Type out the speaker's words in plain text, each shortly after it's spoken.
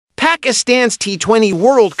Pakistan's T20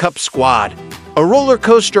 World Cup squad, a roller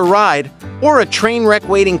coaster ride, or a train wreck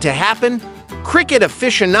waiting to happen? Cricket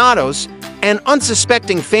aficionados and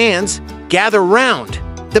unsuspecting fans gather round.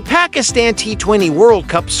 The Pakistan T20 World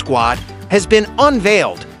Cup squad has been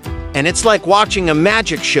unveiled, and it's like watching a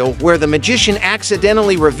magic show where the magician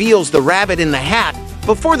accidentally reveals the rabbit in the hat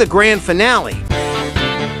before the grand finale.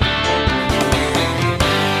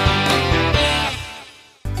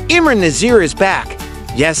 Imran Nazir is back.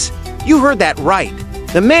 Yes, you heard that right.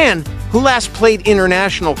 The man who last played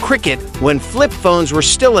international cricket when flip phones were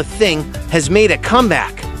still a thing has made a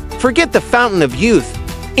comeback. Forget the fountain of youth.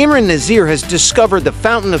 Imran Nazir has discovered the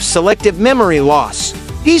fountain of selective memory loss.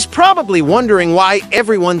 He's probably wondering why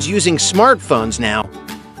everyone's using smartphones now.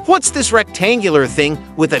 What's this rectangular thing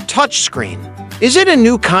with a touchscreen? Is it a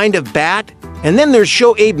new kind of bat? And then there's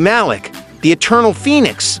Shoaib Malik, the eternal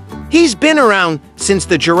phoenix. He's been around since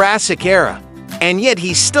the Jurassic era, and yet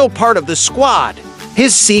he's still part of the squad.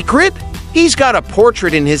 His secret? He's got a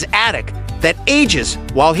portrait in his attic that ages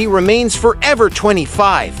while he remains forever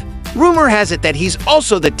 25. Rumor has it that he's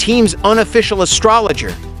also the team's unofficial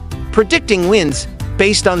astrologer, predicting wins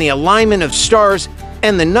based on the alignment of stars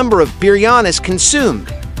and the number of biryanis consumed.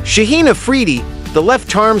 Shaheen Afridi, the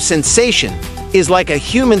left-arm sensation, is like a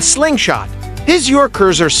human slingshot. His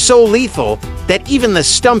Yorkers are so lethal that even the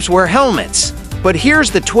stumps wear helmets. But here's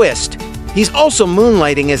the twist. He's also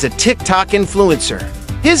moonlighting as a TikTok influencer.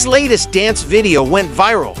 His latest dance video went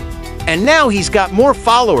viral, and now he's got more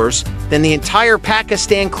followers than the entire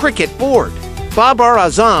Pakistan cricket board. Babar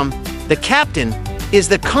Azam, the captain, is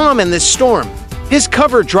the calm in this storm. His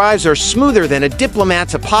cover drives are smoother than a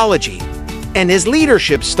diplomat's apology, and his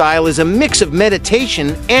leadership style is a mix of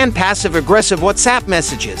meditation and passive-aggressive WhatsApp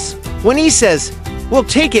messages. When he says, "We'll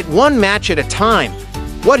take it one match at a time,"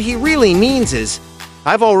 what he really means is,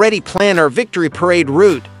 "I've already planned our victory parade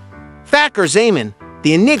route." Fakhar Zaman,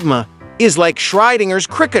 the enigma, is like Schrodinger's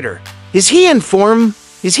cricketer. Is he in form?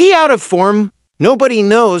 Is he out of form? Nobody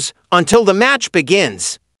knows until the match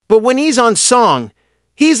begins. But when he's on song,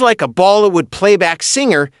 he's like a Bollywood playback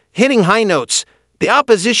singer hitting high notes. The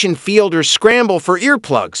opposition fielders scramble for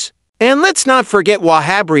earplugs. And let's not forget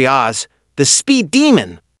Wahab Riaz, the speed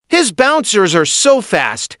demon. His bouncers are so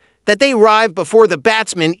fast that they arrive before the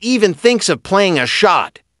batsman even thinks of playing a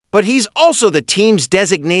shot. But he's also the team's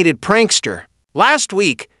designated prankster. Last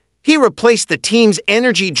week, he replaced the team's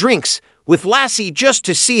energy drinks with lassi just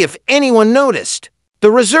to see if anyone noticed.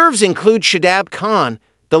 The reserves include Shadab Khan,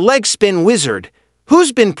 the leg spin wizard,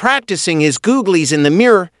 who's been practicing his googlies in the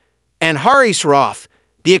mirror, and Haris Rauf,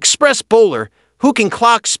 the express bowler, who can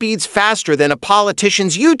clock speeds faster than a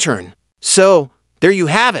politician's U-turn. So, there you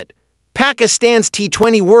have it, Pakistan's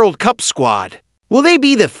T20 World Cup squad. Will they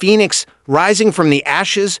be the phoenix rising from the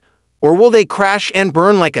ashes, or will they crash and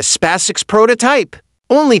burn like a SpaceX prototype?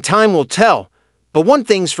 Only time will tell, but one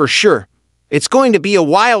thing's for sure, it's going to be a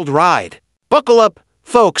wild ride. Buckle up,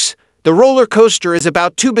 folks, the roller coaster is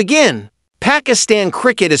about to begin. Pakistan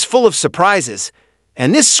cricket is full of surprises,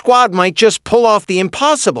 and this squad might just pull off the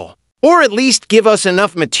impossible, or at least give us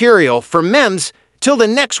enough material for memes till the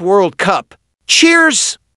next World Cup. Cheers!